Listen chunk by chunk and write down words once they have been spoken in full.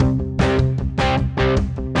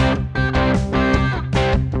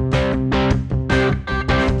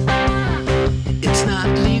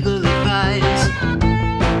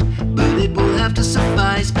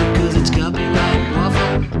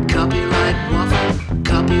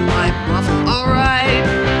copyright waffle. All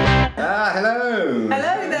right. Hello.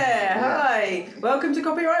 Hello there. Hi. Welcome to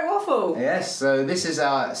Copyright Waffle. Yes, so this is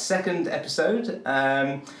our second episode,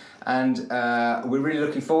 and we're really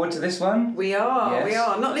looking forward to this one. We are. Yes. We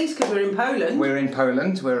are. Not least because we're in Poland. We're in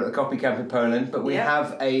Poland. We're at the Copy Camp in Poland, but we Yeah.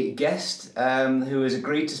 have a guest who has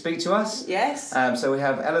agreed to speak to us. Yes. So we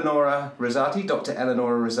have Eleonora Rosati, Dr.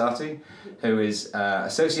 Eleonora Rosati, who is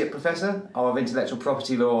Associate Professor of Intellectual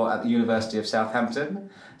Property Law at the University of Southampton.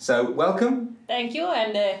 So welcome. Thank you,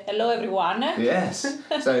 and hello everyone. Yes.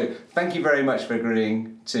 So thank you very much for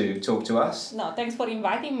agreeing to talk to us. No, thanks for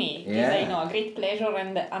inviting me. Yeah. It's a great pleasure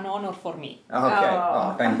and an honor for me. Okay.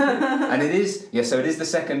 Oh. Thank you. And it is, so it is the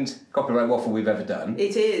second Copyright Waffle we've ever done.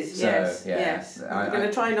 It is. So, yes. yeah. Yes. We're going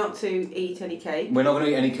to try not to eat any cake. We're not going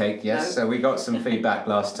to eat any cake, yes. No. So we got some feedback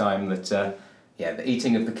last time that, the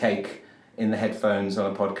eating of the cake in the headphones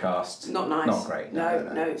on a podcast. Not nice. Not great.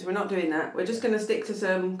 No. So we're not doing that. We're just going to stick to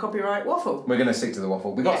some copyright waffle. We're going to stick to the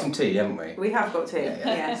waffle. We got Yeah. some tea, haven't we? We have got tea.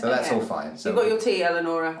 Yeah. So that's all fine. So You've got your tea,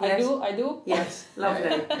 Eleonora. Yes. I do. Yes.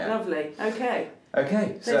 Lovely. Yeah. Lovely. Okay.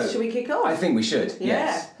 Okay. So should we kick off? I think we should. Yeah,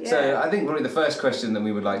 Yes. yeah. So I think probably the first question that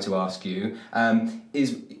we would like to ask you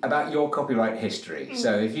is about your copyright history.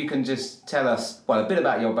 So if you can just tell us, a bit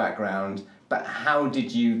about your background, but how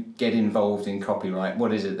did you get involved in copyright?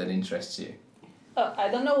 What is it that interests you? I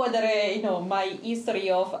don't know whether my history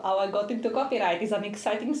of how I got into copyright is an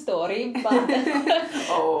exciting story, but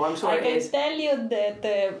Oh, I'm sure I it can is. tell you that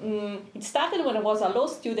it started when I was a law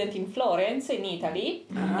student in Florence, in Italy,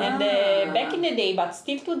 and back in the day, but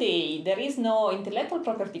still today, there is no intellectual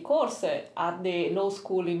property course at the law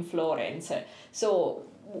school in Florence. So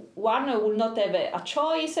one would not have a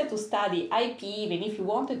choice to study IP even if you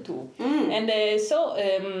wanted to. And so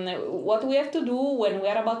what we have to do when we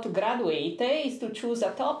are about to graduate is to choose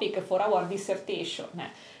a topic for our dissertation.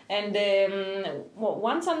 And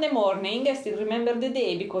one Sunday morning, I still remember the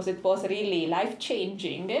day because it was really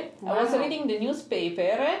life-changing. Wow. I was reading the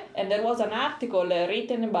newspaper and there was an article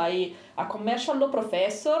written by a commercial law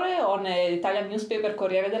professor on the Italian newspaper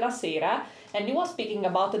Corriere della Sera, and he was speaking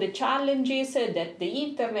about the challenges that the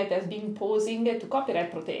internet has been posing to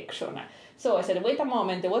copyright protection. So I said, wait a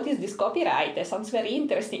moment, what is this copyright? It sounds very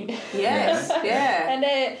interesting. Yes. Yeah.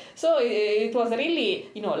 And so it was really,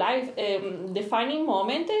 life defining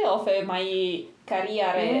moment of my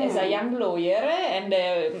career as a young lawyer, and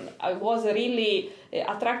I was really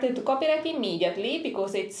attracted to copyright immediately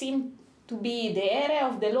because it seemed to be the area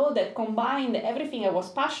of the law that combined everything I was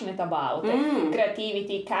passionate about: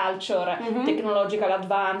 creativity, culture, technological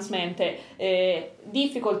advancement,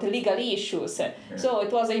 difficult legal issues. Yeah. So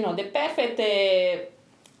it was, the perfect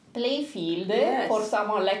play field for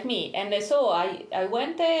someone like me. And so I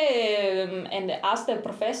went and asked a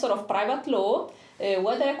professor of private law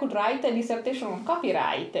whether I could write a dissertation on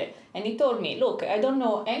copyright. And he told me, look, I don't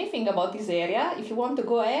know anything about this area. If you want to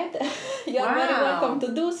go ahead, you are very welcome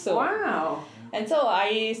to do so. Wow. And so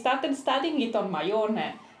I started studying it on my own.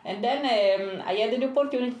 And then I had the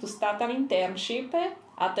opportunity to start an internship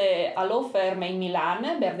at a law firm in Milan,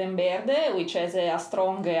 Berde & Berde, which has a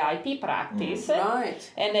strong IP practice.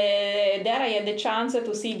 Right. And there I had the chance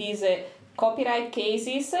to see these copyright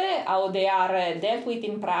cases, how they are dealt with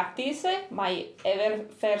in practice. My ever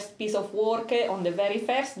first piece of work on the very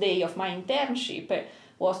first day of my internship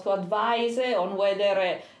was to advise on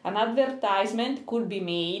whether an advertisement could be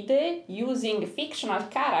made using fictional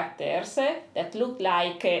characters that looked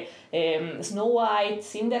like Snow White,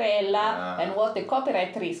 Cinderella, and what the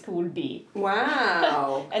copyright risk would be.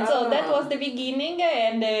 Wow. And so that was the beginning,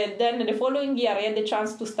 and then the following year I had the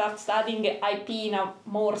chance to start studying IP in a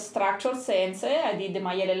more structured sense. I did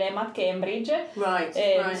my LLM at Cambridge. Right.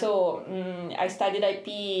 So I studied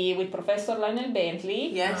IP with Professor Lionel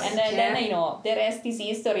Bentley. Yes. And then the rest is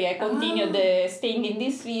history. I continued staying in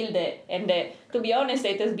this field, and to be honest,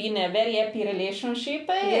 it has been a very happy relationship,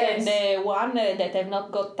 Yes. and one that I've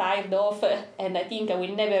not got tired of, and I think I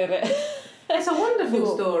will never... It's a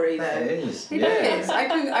wonderful story, though. It is. It is.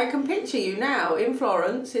 I can picture you now in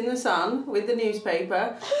Florence in the sun with the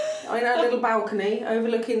newspaper on that little balcony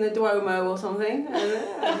overlooking the Duomo or something,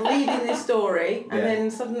 and reading this story, and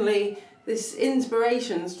then suddenly this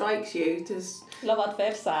inspiration strikes you to. Love at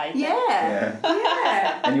first sight. Yeah.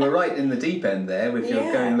 And you were right in the deep end there with your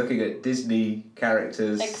Yeah. going looking at Disney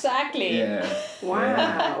characters. Exactly. Yeah.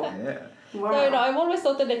 Wow. Yeah. Wow. So, I've always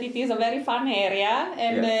thought that it is a very fun area,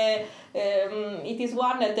 and it is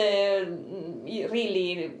one that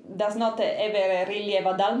really does not ever really have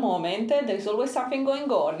a dull moment. There is always something going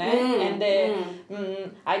on,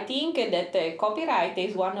 I think that copyright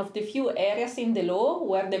is one of the few areas in the law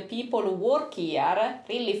where the people who work here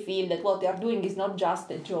really feel that what they are doing is not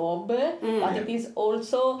just a job, but it is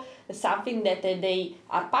also something that they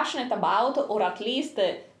are passionate about, or at least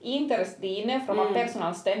interested in from a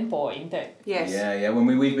personal standpoint. Yes. Yeah. When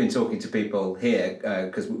we've been talking to people here,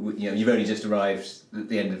 because you've only just arrived at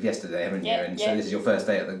the end of yesterday, haven't you? And so this is your first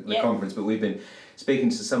day at the conference. But we've been speaking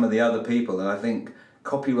to some of the other people, and I think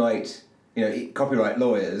copyright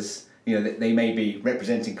lawyers, they may be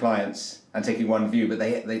representing clients and taking one view, but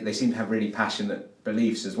they seem to have really passionate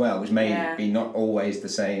beliefs as well, which may be not always the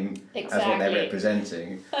same as what they're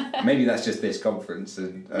representing. Maybe that's just this conference.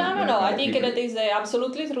 No. I think that is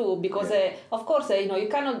absolutely true, because of course you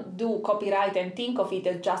cannot do copyright and think of it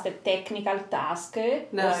as just a technical task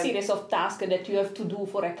or series of tasks that you have to do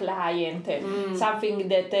for a client, something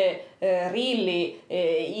that really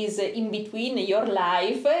is in between your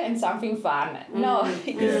life and something fun. No,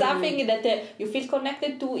 it is something that you feel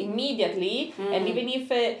connected to immediately, and even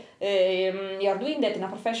if you are doing that in a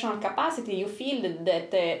professional capacity, you feel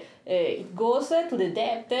that it goes to the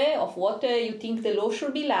depth of what you think the law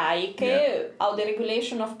should be like, how the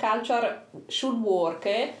regulation of culture should work,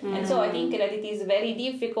 and so I think that it is very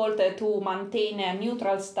difficult to maintain a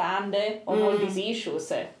neutral stand on all these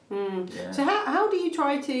issues. So how do you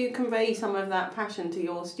try to convey some of that passion to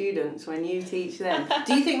your students when you teach them?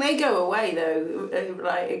 Do you think they go away though,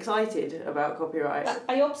 excited about copyright?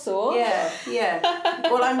 I hope so. Yeah.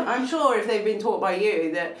 Well, I'm sure if they've been taught by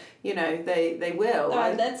you that they will.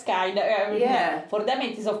 That's kind. For them,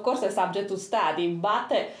 it is of course a subject to study,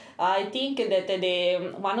 but I think that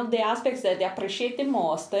one of the aspects that they appreciate the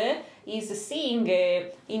most is seeing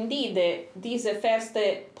indeed this first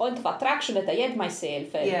point of attraction that I had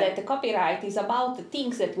myself, that copyright is about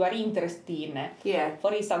things that you are interested in.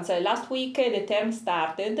 For instance, last week the term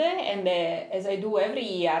started, and as I do every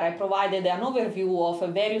year, I provided an overview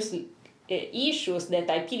of various issues that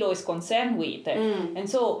IP law is concerned with. And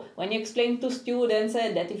so when you explain to students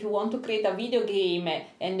that if you want to create a video game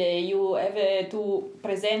and you have to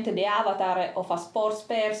present the avatar of a sports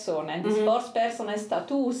person, and the sports person has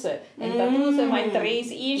tattoos, and tattoos might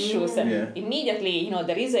raise issues, immediately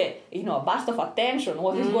there is a burst of attention,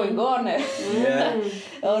 what is going on.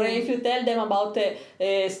 Or if you tell them about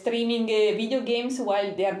streaming video games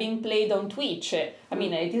while they are being played on Twitch, I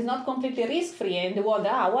mean, it is not completely risk-free, and they wonder,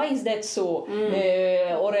 why is that so?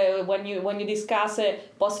 Or when you discuss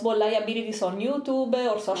possible liabilities on YouTube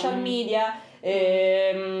or social media,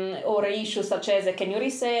 or issues such as can you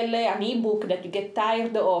resell an ebook that you get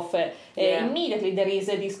tired of, immediately there is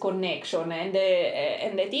this connection, and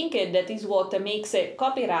I think that is what makes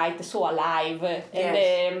copyright so alive,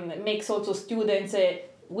 and makes also students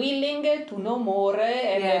willing to know more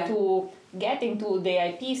and to get into the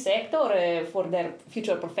IP sector for their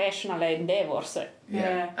future professional endeavors.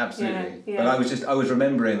 Absolutely. Yeah. But I was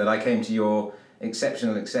remembering that I came to your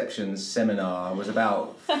Exceptional Exceptions seminar was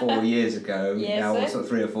about 4 years ago, now sort of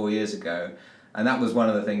 3 or 4 years ago, and that was one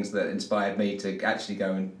of the things that inspired me to actually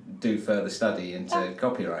go and do further study into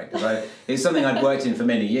copyright, because it's something I'd worked in for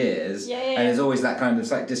many years, and there's always that kind of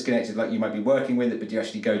like disconnected, like you might be working with it but you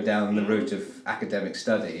actually go down the route of academic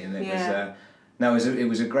study, and it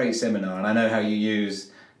was a great seminar, and I know how you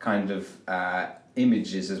use kind of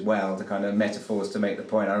images as well, to kind of metaphors to make the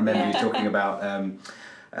point. I remember you talking about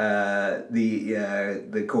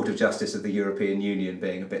the Court of Justice of the European Union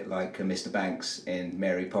being a bit like Mr. Banks in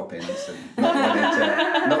Mary Poppins, and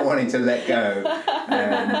not wanting to let go.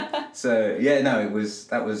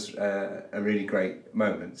 That was a really great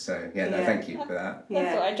moment. So thank you for that.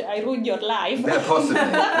 So I ruined your life. That's possibly.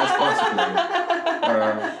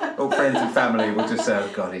 All friends and family will just say, "Oh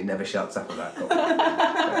God, he never shuts up about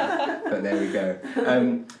copyright." But there we go.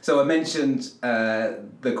 So I mentioned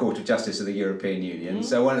the Court of Justice of the European Union.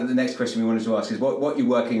 So the next question we wanted to ask is what you're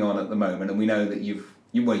working on at the moment, and we know that you've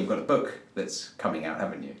got a book that's coming out,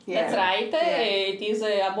 haven't you? That's right. It is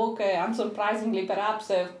a book, unsurprisingly perhaps,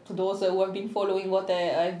 to those who have been following what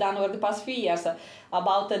I've done over the past few years,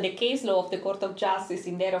 about the case law of the Court of Justice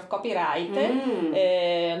in the area of copyright.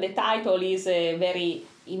 The title is very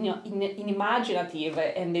unimaginative,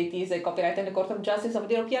 and it is Copyright and the Court of Justice of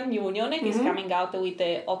the European Union. It is coming out with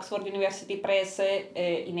Oxford University Press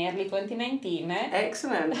in early 2019.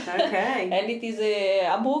 Excellent, okay. And it is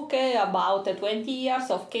a book about 20 years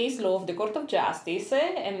of case law of the Court of Justice,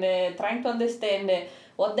 and trying to understand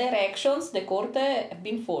what directions the court have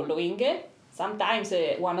been following, sometimes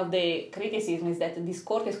one of the criticisms is that this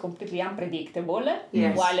court is completely unpredictable,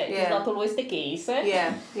 Yes. while it's Yeah. not always the case.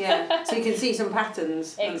 Yeah. So you can see some patterns.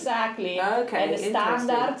 Exactly. Okay, And the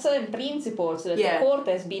standards and principles that the court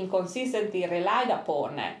has been consistently relied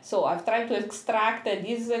upon. So I've tried to extract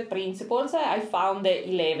these principles. I found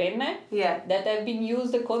 11 that have been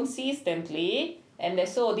used consistently. And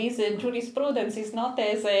so this jurisprudence is not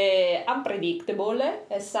as unpredictable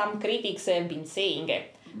as some critics have been saying.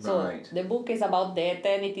 So the book is about that,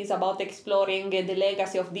 and it is about exploring the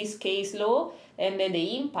legacy of this case law and the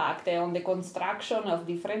impact on the construction of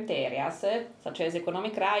different areas, such as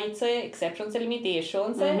economic rights, exceptions and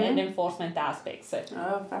limitations, and enforcement aspects.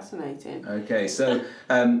 Oh, fascinating. Okay, so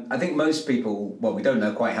I think most people, well, we don't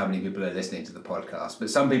know quite how many people are listening to the podcast, but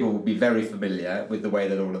some people will be very familiar with the way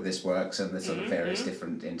that all of this works and the sort of various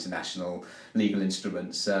different international legal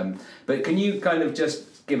instruments. But can you kind of just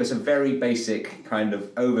give us a very basic kind of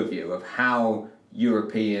overview of how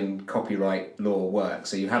European copyright law works?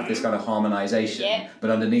 So you have this kind of harmonisation, but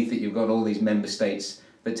underneath it you've got all these member states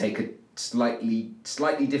that take a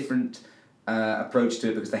slightly different approach to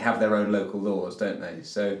it because they have their own local laws, don't they?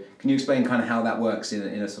 So can you explain kind of how that works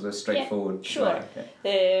in a sort of straightforward way?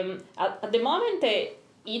 Yeah. At the moment,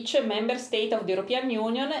 each member state of the European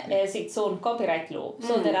Union has its own copyright law.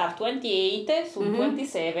 So there are 28, soon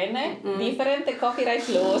 27 different copyright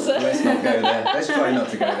laws. Let's not go there. Let's try not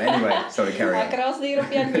to go there. Anyway, sorry, carry on. Across the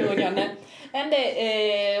European Union. And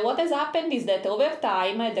what has happened is that over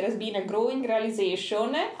time there has been a growing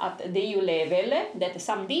realization at the EU level that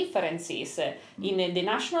some differences in the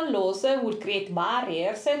national laws will create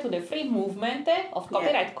barriers to the free movement of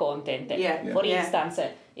copyright content. For instance,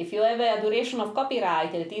 if you have a duration of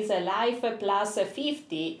copyright that is life plus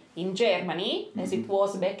 50 in Germany, as it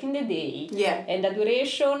was back in the day, and a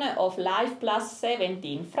duration of life plus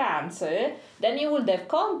 70 in France, then you would have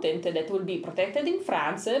content that will be protected in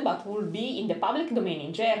France but will be in the public domain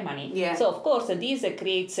in Germany. So of course this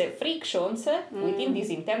creates frictions within this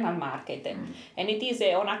internal market. And it is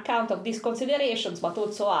on account of these considerations, but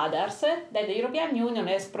also others, that the European Union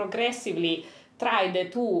has progressively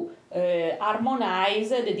tried to harmonize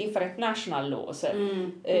the different national laws.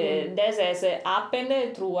 This has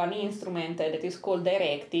happened through an instrument that is called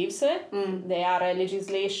directives. They are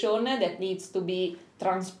legislation that needs to be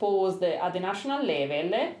transposed at the national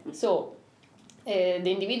level. So the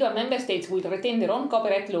individual member states will retain their own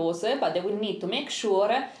copyright laws, but they will need to make sure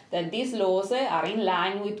that these laws are in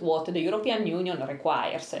line with what the European Union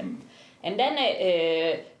requires. And then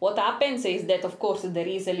what happens is that, of course, there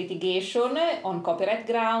is a litigation on copyright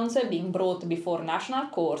grounds being brought before national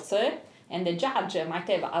courts, and the judge might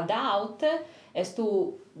have a doubt as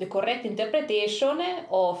to the correct interpretation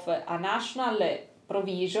of a national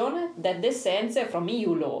provision that descends from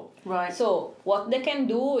EU law. So what they can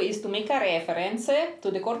do is to make a reference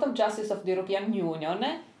to the Court of Justice of the European Union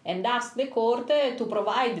and ask the court to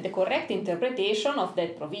provide the correct interpretation of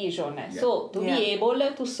that provision, so to be able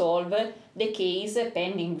to solve the case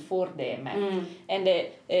pending for them. And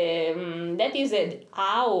that is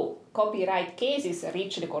how copyright cases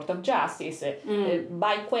reach the Court of Justice,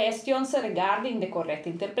 by questions regarding the correct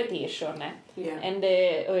interpretation. And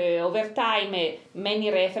over time many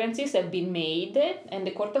references have been made, and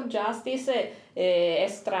the Court of Justice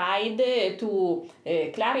has tried to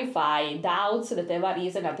clarify doubts that have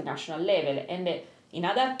arisen at the national level. And in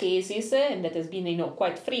other cases, and that has been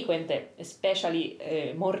quite frequent, especially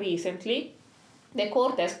more recently, the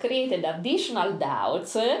court has created additional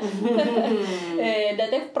doubts that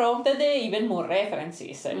have prompted even more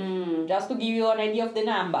references. Just to give you an idea of the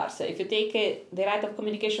numbers, if you take the right of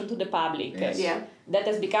communication to the public, that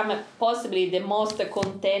has become possibly the most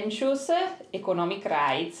contentious economic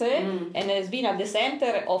rights, and has been at the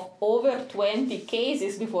center of over 20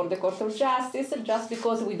 cases before the Court of Justice, just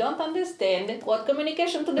because we don't understand what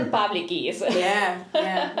communication to the public is.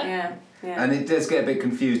 And it does get a bit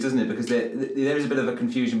confused, doesn't it? Because there is a bit of a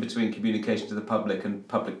confusion between communication to the public and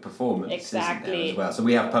public performance, isn't there, as well? So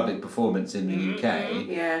we have public performance in the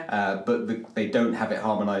UK, but they don't have it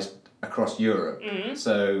harmonised across Europe.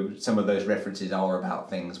 So some of those references are about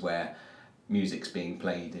things where music's being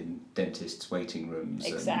played in dentists' waiting rooms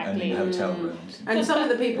and in hotel rooms. And some of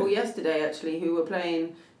the people yesterday, actually, who were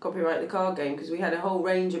playing Copyright the Card Game, because we had a whole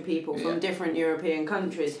range of people from different European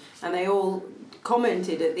countries, and they all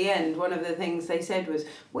commented at the end. One of the things they said was,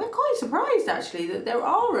 we're quite surprised actually that there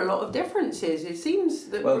are a lot of differences. It seems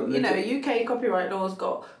that UK copyright law's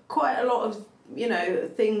got quite a lot of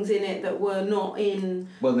things in it that were not in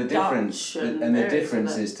the Dutch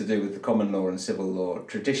difference is to do with the common law and civil law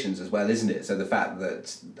traditions as well, isn't it? So the fact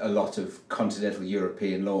that a lot of continental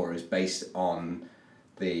European law is based on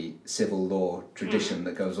the civil law tradition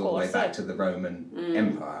that goes all the way back to the Roman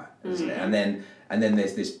Empire, isn't it? And then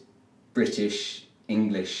there's this British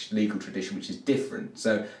English legal tradition which is different.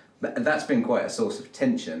 So that's been quite a source of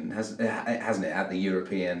tension, hasn't it, at the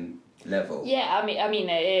European level? Yeah, I mean,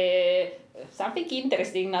 something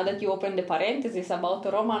interesting now that you open the parenthesis about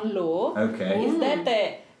Roman law is that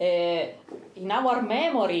in our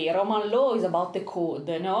memory, Roman law is about the code,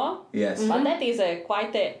 no? Yes. But that is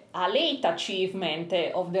quite a late achievement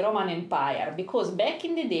of the Roman Empire, because back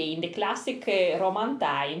in the day, in the classic Roman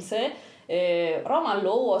times, Roman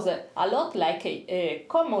law was a lot like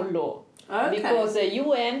common law. Okay. Because you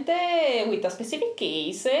went with a specific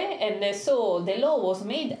case, and so the law was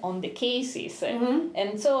made on the cases.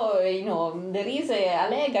 And so, there is a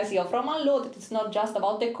legacy of Roman law that it's not just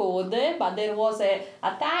about the code, but there was a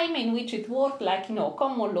time in which it worked like,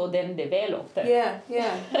 common law then developed. Yeah,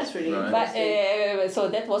 that's really interesting. But, so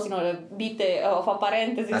that was, a bit of a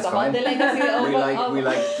parenthesis That's about fine. the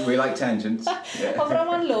legacy we like tangents. of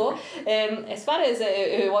Roman law. As far as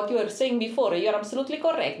what you were saying before, you're absolutely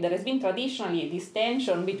correct. There has been traditionally this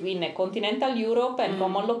tension between continental Europe and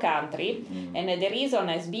common law country, and the reason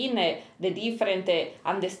has been the different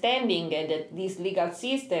understanding that these legal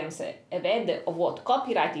systems have had of what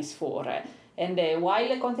copyright is for. And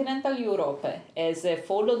while continental Europe has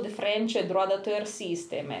followed the French droit d'auteur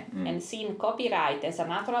system and seen copyright as a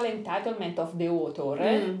natural entitlement of the author,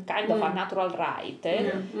 kind of a natural right,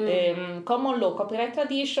 common law copyright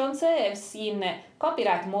traditions have seen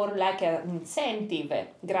copyright more like an incentive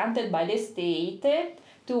granted by the state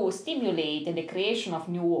to stimulate the creation of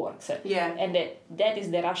new works. Yeah. And that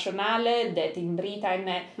is the rationale that in Britain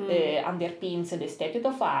underpins the Statute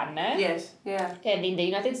of Anne. Yes, yeah. And in the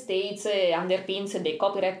United States underpins the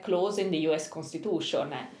copyright clause in the US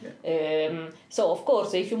Constitution. Yeah. So, of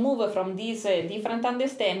course, if you move from these different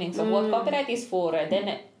understandings of what copyright is for,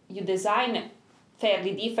 then you design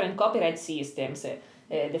fairly different copyright systems.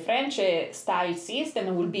 The French style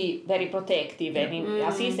system will be very protective and in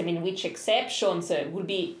a system in which exceptions will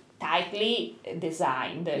be tightly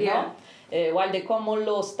designed. Yeah. No? While the common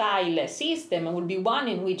law style system will be one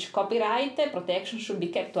in which copyright protection should be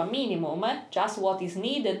kept to a minimum, just what is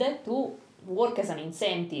needed to work as an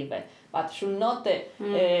incentive, but should not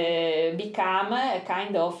become a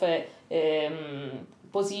kind of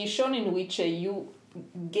position in which you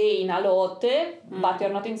gain a lot, but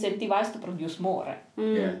you're not incentivized to produce more.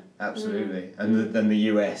 Yeah, absolutely. And then the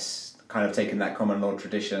US kind of taken that common law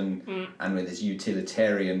tradition and with its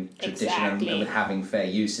utilitarian tradition and with having fair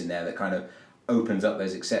use in there that kind of opens up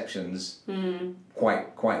those exceptions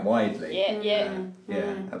quite widely. Yeah,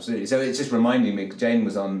 absolutely. So it's just reminding me, Jane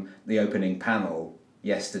was on the opening panel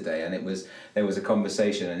yesterday, and there was a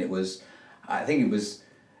conversation, and I think it was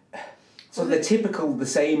so the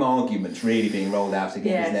same arguments really being rolled out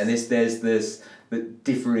again, isn't there? There's the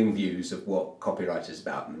differing views of what copyright is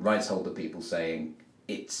about, and rights holder people saying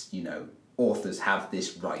it's, authors have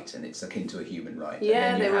this right and it's akin to a human right.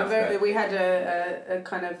 Yeah, they were very. We had a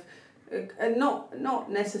kind of not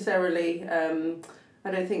necessarily. I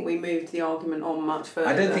don't think we moved the argument on much further.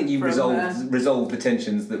 I don't think you resolved the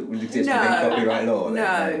tensions that would exist within copyright law.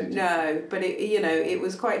 No. But it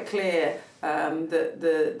was quite clear that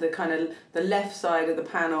the kind of the left side of the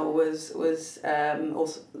panel was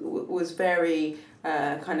very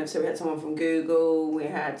kind of. So we had someone from Google. We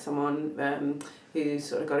had someone who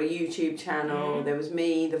sort of got a YouTube channel. There was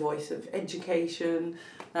me, the voice of education,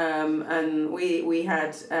 and we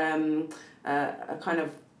had a kind of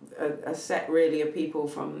a set really of people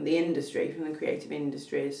from the industry, from the creative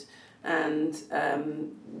industries, and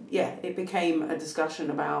it became a discussion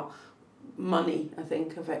about money, I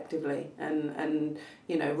think, effectively, and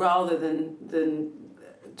rather than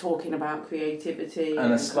talking about creativity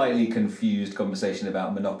and a slightly confused conversation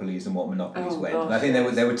about monopolies and what monopolies went. And I think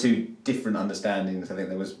there were two different understandings. I think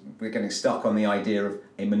we're getting stuck on the idea of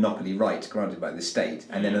a monopoly right granted by the state,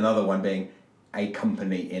 and then another one being a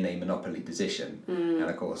company in a monopoly position, and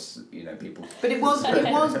of course, people. But it was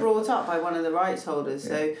brought up by one of the rights holders,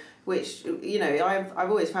 so which I've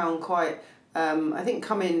always found quite. I think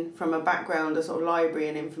coming from a background, a sort of library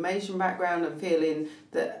and information background, and feeling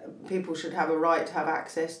that people should have a right to have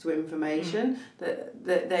access to information,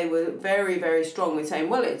 that they were very, very strong with saying,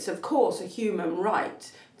 well, it's of course a human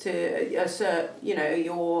right to assert,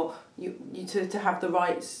 to have the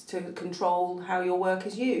rights to control how your work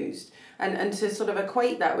is used, and to sort of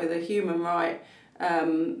equate that with a human right.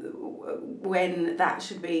 When that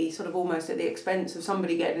should be sort of almost at the expense of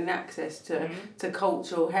somebody getting access to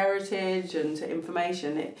cultural heritage and to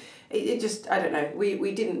information, it just, I don't know,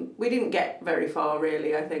 we didn't get very far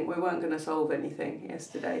really. I think we weren't going to solve anything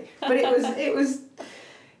yesterday, but it was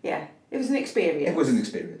Yeah. It was an experience. It was an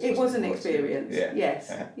experience. It was an Of course. experience. Yeah.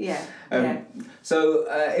 Yes. Yeah. So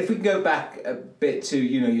if we can go back a bit to,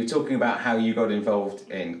 you're talking about how you got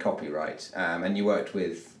involved in copyright, and you worked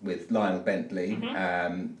with Lionel Bentley.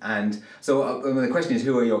 And so the question is,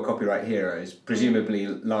 who are your copyright heroes? Presumably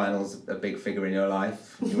Lionel's a big figure in your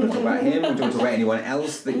life. Do you want to talk about him, or do you want to talk about anyone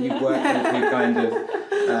else that you've worked with who kind of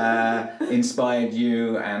inspired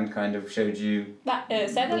you and kind of showed you? But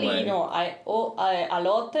certainly, I owe a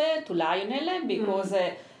lot to Lionel because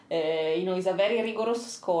he's a very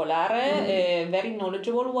rigorous scholar, very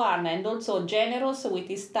knowledgeable one, and also generous with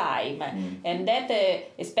his time. And that,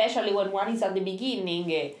 especially when one is at the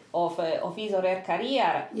beginning of his or her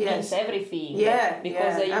career, means everything.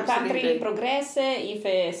 Because you can't really progress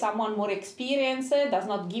if someone more experienced does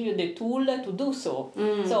not give you the tool to do so.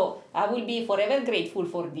 So I will be forever grateful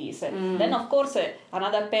for this. Then, of course,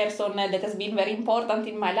 another person that has been very important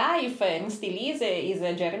in my life and still is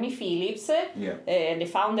Jeremy Phillips, the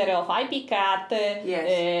founder of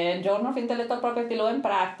IPCAT, Journal of Intellectual Property Law and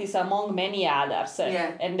Practice, among many others.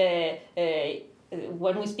 And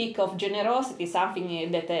when we speak of generosity,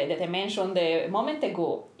 something that I mentioned a moment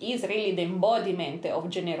ago is really the embodiment of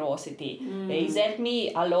generosity. He's helped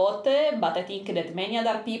me a lot, but I think that many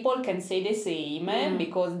other people can say the same,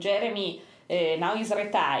 because Jeremy now he's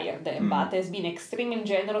retired, but has been extremely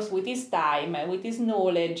generous with his time, with his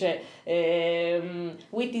knowledge,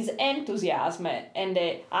 with his enthusiasm, and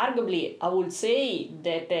arguably I would say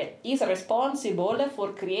that he's responsible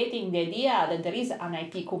for creating the idea that there is an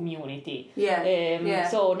IP community.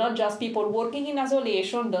 So not just people working in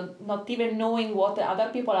isolation, not even knowing what other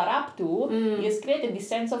people are up to. He has created this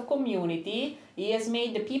sense of community. He has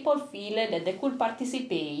made the people feel that they could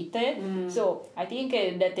participate. So I think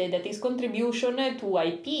that his contribution to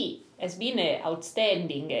IP has been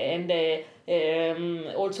outstanding, and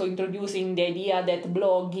also introducing the idea that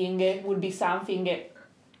blogging would be something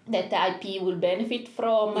that IP will benefit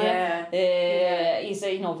from. Is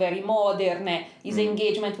very modern. His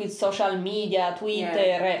engagement with social media,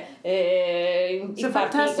 Twitter. It's a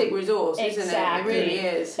fantastic resource, isn't it? It really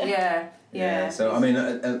is. So I mean,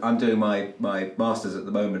 I'm doing my masters at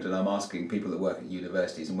the moment, and I'm asking people that work at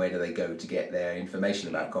universities, and where do they go to get their information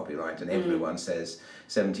about copyright? And everyone says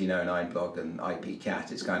 1709 blog and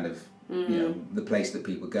IPCAT. It's kind of the place that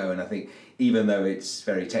people go. And I think even though it's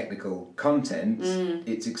very technical content,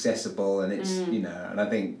 it's accessible, and it's and I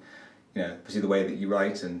think especially the way that you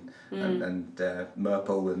write and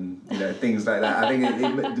Merple and things like that. I think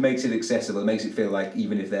it makes it accessible. It makes it feel like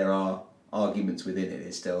even if there are arguments within it,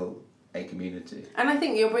 it's still a community. And I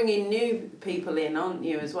think you're bringing new people in, aren't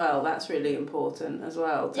you, as well? That's really important as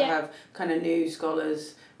well, to have kind of new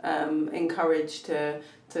scholars encouraged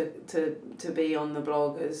to be on the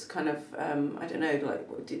blog as kind of I don't know, like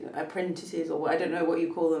apprentices, or I don't know what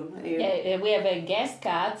you call them. We have guest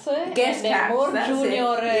cats. More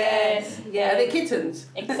junior. The kittens.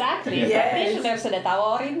 Exactly. Practitioners that are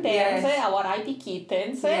our interns, our IP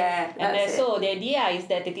kittens. So the idea is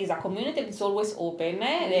that it is a community that's always open.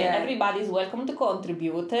 Everybody is welcome to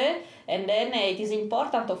contribute. And then it is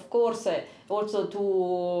important, of course, also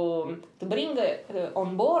to bring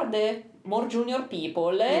on board more junior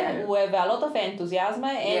people who have a lot of enthusiasm,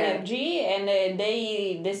 energy, and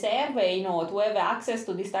they deserve to have access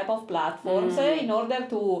to this type of platforms in order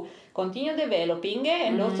to continue developing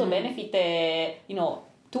and also benefit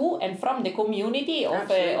to and from the community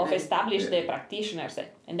of established practitioners.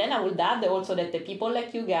 And then I would add also that the people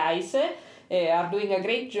like you guys are doing a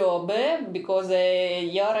great job, because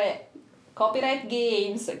your copyright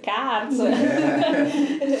games, cards,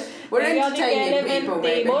 we're entertaining people,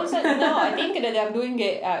 tables. No, I think that they are doing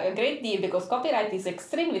a great deal, because copyright is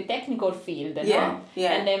extremely technical field,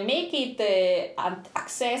 and they make it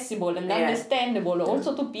accessible and understandable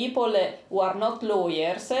also to people who are not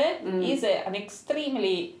lawyers. Is an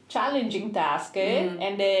extremely challenging task,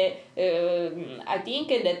 and I think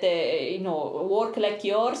that work like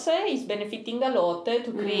yours is benefiting a lot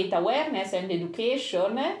to create awareness and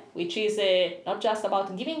education, which is not just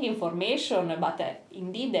about giving information, but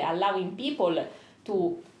indeed allowing people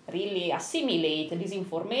to really assimilate this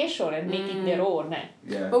information and make it their own.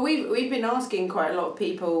 Well, we've been asking quite a lot of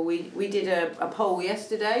people. We did a poll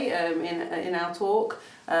yesterday in our talk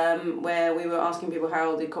where we were asking people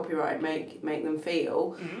how did copyright make them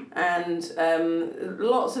feel, and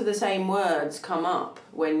lots of the same words come up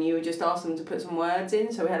when you just ask them to put some words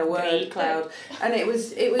in. So we had a word cloud, and it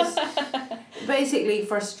was basically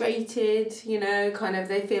frustrated, you know, kind of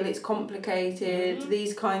they feel it's complicated,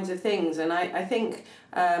 these kinds of things, and I think.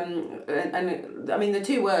 And I mean the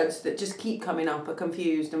two words that just keep coming up are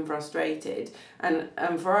confused and frustrated, and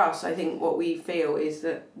for us I think what we feel is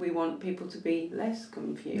that we want people to be less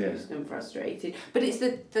confused and frustrated, but it's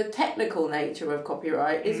the technical nature of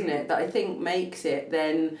copyright, isn't it, that I think makes it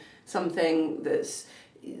then something that's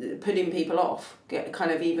putting people off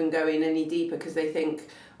kind of even going any deeper, because they think,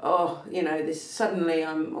 oh, you know, this suddenly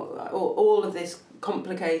I'm all of this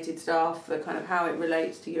complicated stuff, the kind of how it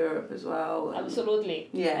relates to Europe as well. Absolutely.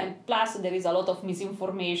 Yeah. And plus there is a lot of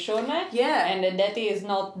misinformation. Yeah. And that is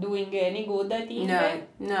not doing any good, I think.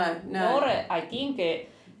 No. Or I think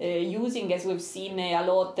using, as we've seen a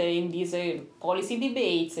lot in these policy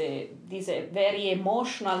debates, these very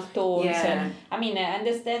emotional tones. Yeah. I mean, I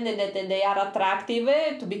understand that they are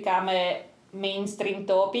attractive to become a mainstream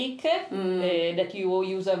topic, that you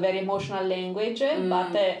use a very emotional language,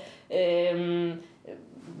 but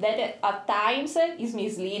that at times is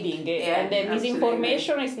misleading, and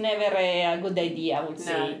misinformation is never a good idea, I would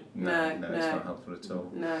say. No, it's not helpful at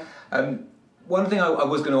all. No. One thing I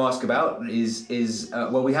was going to ask about is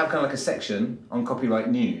well, we have kind of like a section on copyright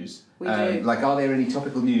news. We do. Like, are there any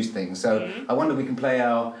topical news things? So I wonder if we can play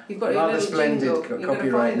our You've got rather your splendid jingle. You've got to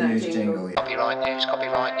copyright find that news jingle. jingle. Copyright news,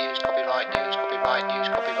 copyright news, copyright news, copyright news,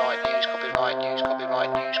 copyright news, copyright news, copyright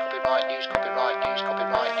news, copyright news, copyright news,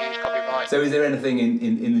 copyright news, copyright. So is there anything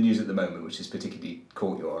in the news at the moment which has particularly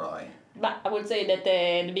caught your eye? But I would say that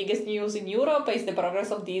the biggest news in Europe is the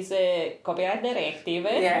progress of this copyright directive.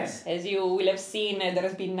 Yes. As you will have seen, there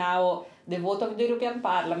has been now the vote of the European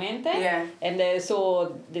Parliament. Yeah. And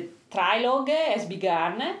so the trilogue has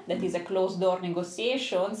begun. That is a closed-door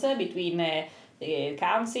negotiations between the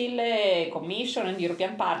Council, Commission and the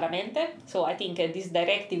European Parliament. So I think this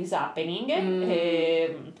directive is happening.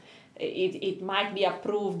 It might be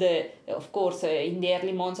approved, of course, in the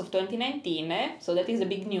early months of 2019. So that is the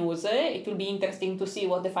big news. It will be interesting to see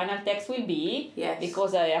what the final text will be. Yes.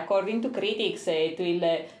 Because according to critics, it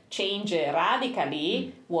will change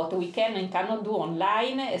radically what we can and cannot do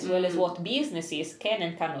online, as well as what businesses can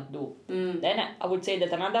and cannot do. Then I would say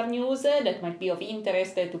that another news that might be of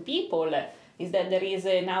interest to people is that there is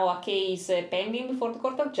now a case pending before the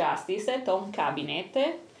Court of Justice, Tom Cabinet,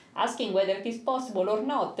 asking whether it is possible or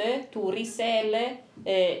not to resell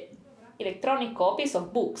electronic copies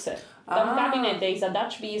of books. Tom Cabinet is a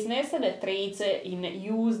Dutch business that trades in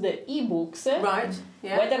used e-books. Right.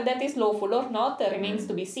 Yeah. Whether that is lawful or not remains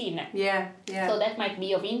to be seen. Yeah. So that might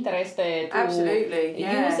be of interest to Absolutely.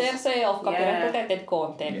 Yes. users of copyright protected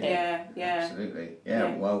content. Yeah. Absolutely.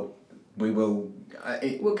 Yeah. Well, we will.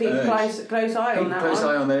 We'll keep a close eye on that. Close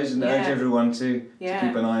eye on those, and urge everyone to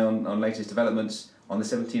keep an eye on latest developments on the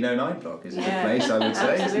 1709 blog. Is a good place, I would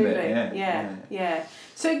say, isn't it? Yeah.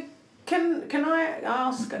 So can I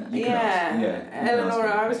ask? You can ask.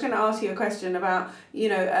 Eleonora, I was going to ask you a question about, you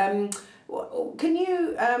know, can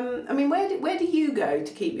you? I mean, where do you go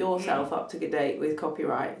to keep yourself up to date with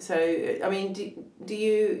copyright? So, I mean, do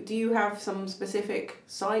you have some specific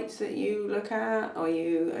sites that you look at, or are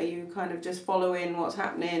you kind of just following what's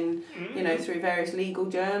happening, you know, through various legal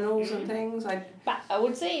journals and things? But I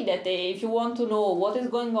would say that if you want to know what is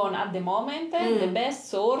going on at the moment, the best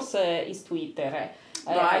source is Twitter.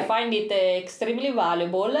 I find it extremely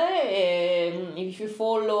valuable. If you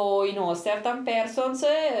follow, you know, certain persons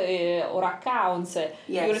or accounts,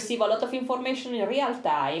 you receive a lot of information in real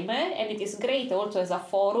time, and it is great also as a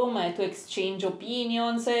forum to exchange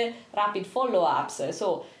opinions, rapid follow-ups.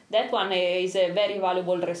 So that one is a very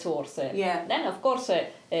valuable resource. Yeah. Then, of course,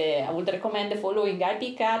 I would recommend following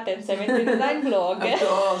IPCAT and 1709 blog. Of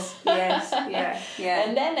course, yes, yeah.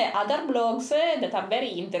 And then other blogs that are very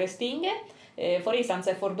interesting. For instance,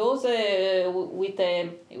 for those with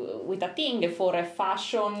a thing for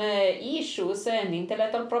fashion issues and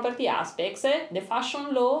intellectual property aspects, the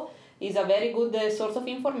fashion law is a very good source of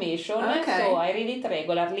information. Okay. So I read it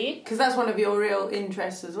regularly. Because that's one of your real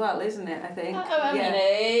interests as well, isn't it? I think.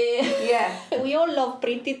 We all love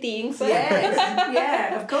pretty things.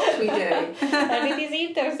 Yes, of course we do. And it is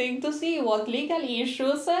interesting to see what legal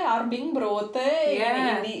issues are being brought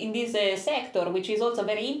in this sector, which is also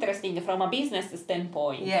very interesting from a business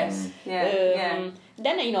standpoint. Yes,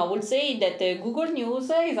 Then, I would say that Google News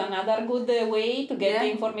is another good way to get the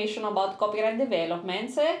information about copyright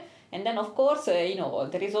developments. And then, of course, there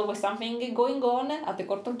is always something going on at the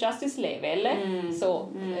Court of Justice level.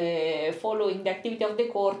 Following the activity of the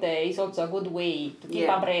court is also a good way to keep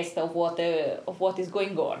abreast of what is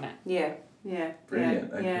going on. Yeah.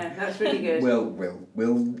 Brilliant. Yeah, that's really good.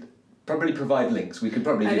 We'll probably provide links. We could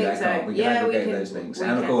probably do that, can't we? We can aggregate those links.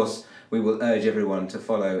 And of course, we will urge everyone to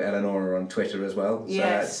follow Eleonora on Twitter as well.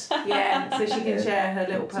 Yes. So so she can share her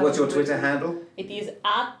little post. So what's your Twitter handle? It is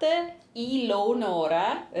at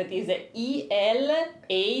Elonora, that is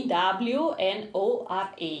ELAWNORA.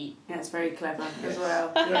 That's very clever as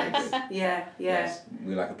well. Yes. Yes.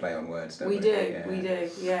 We like a play on words, don't we? We do.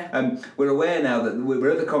 We're aware now that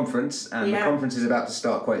we're at the conference, and the conference is about to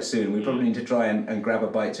start quite soon. We probably need to try and grab a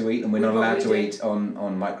bite to eat, and we're not allowed to eat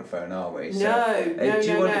on microphone, are we? So, do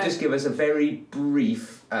you want to just give us a very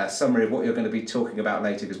brief summary of what you're going to be talking about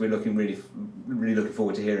later? Because we're really looking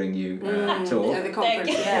forward to hearing you talk. At the conference,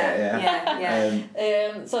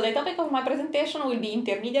 So the topic of my presentation will be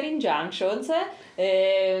intermediary injunctions.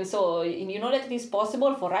 So you know that it is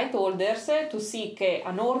possible for right holders to seek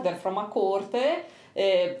an order from a court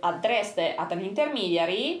addressed at an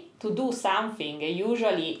intermediary to do something,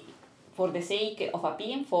 usually for the sake of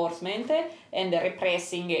appeal enforcement and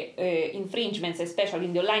repressing infringements, especially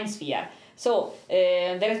in the online sphere. So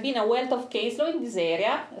there has been a wealth of case law in this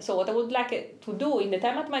area. So what I would like to do in the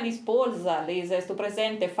time at my disposal is to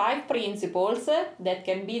present 5 principles that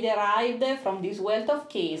can be derived from this wealth of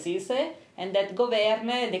cases and that govern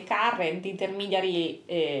the current intermediary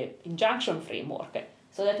injunction framework.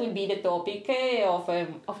 So that will be the topic of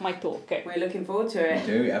my talk. We're looking forward to it. We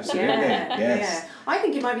do, absolutely. Yes. I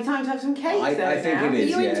think it might be time to have some cake. I think now. it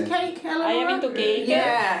is. Are you into cake, Eleanor? I am into cake.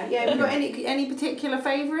 Yeah. Have you got any particular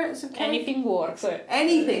favourites of cake? Anything works.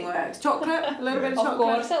 Anything works. Chocolate, a little bit of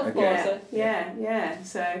chocolate. Of course. Yeah.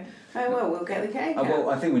 So, we'll get the cake. Well,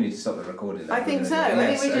 I think we need to stop the recording. I think so. I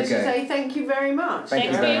think we just should say thank you very much.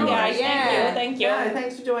 Thanks to you guys. Yeah. Thank you. No,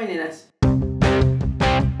 thanks for joining us.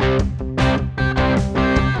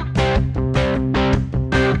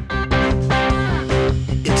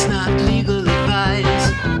 It's not legal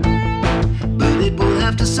advice, but it will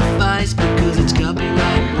have to suffice because it's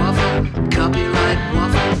copyright waffle,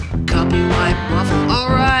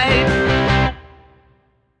 alright.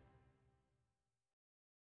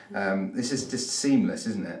 This is just seamless,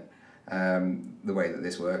 isn't it? The way that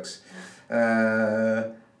this works.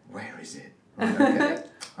 Where is it? Right, okay.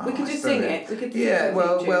 We could just sing it. We could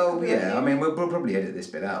I mean, we'll probably edit this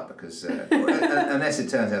bit out because unless it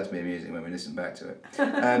turns out to be amusing when we listen back to it.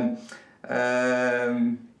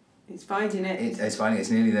 It's finding it. It's finding it.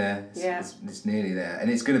 It's nearly there. Yeah. It's nearly there, and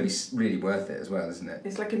it's going to be really worth it as well, isn't it?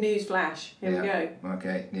 It's like a news flash. Here we go.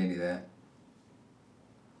 Okay, nearly there.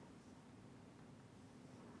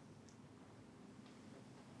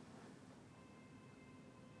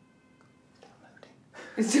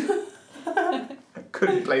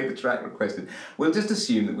 Couldn't play the track requested. We'll just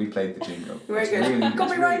assume that we played the jingle. Very good.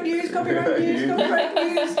 Copyright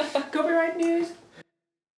news.